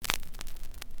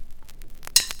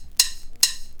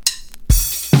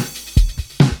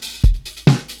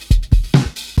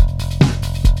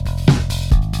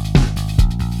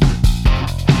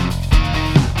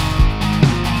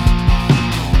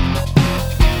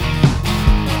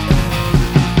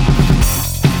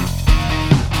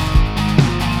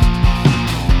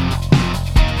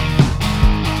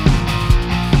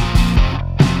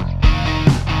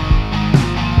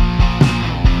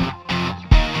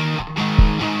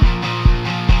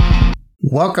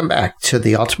Welcome back to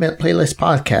the Ultimate Playlist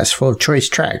Podcast full of choice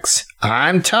tracks.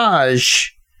 I'm Taj,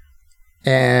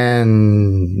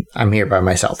 and I'm here by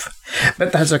myself,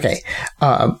 but that's okay.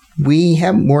 We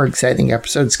have more exciting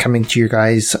episodes coming to you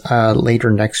guys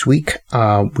later next week.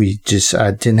 We just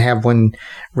didn't have one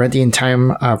ready in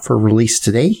time for release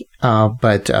today,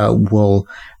 but we'll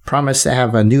promise to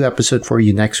have a new episode for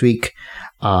you next week.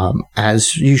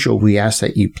 As usual, we ask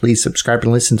that you please subscribe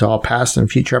and listen to all past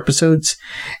and future episodes.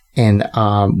 And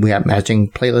we have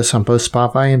matching playlists on both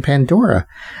Spotify and Pandora.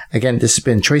 Again, this has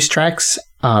been Choice Tracks.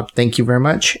 Thank you very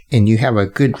much, and you have a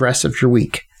good rest of your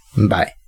week. Bye.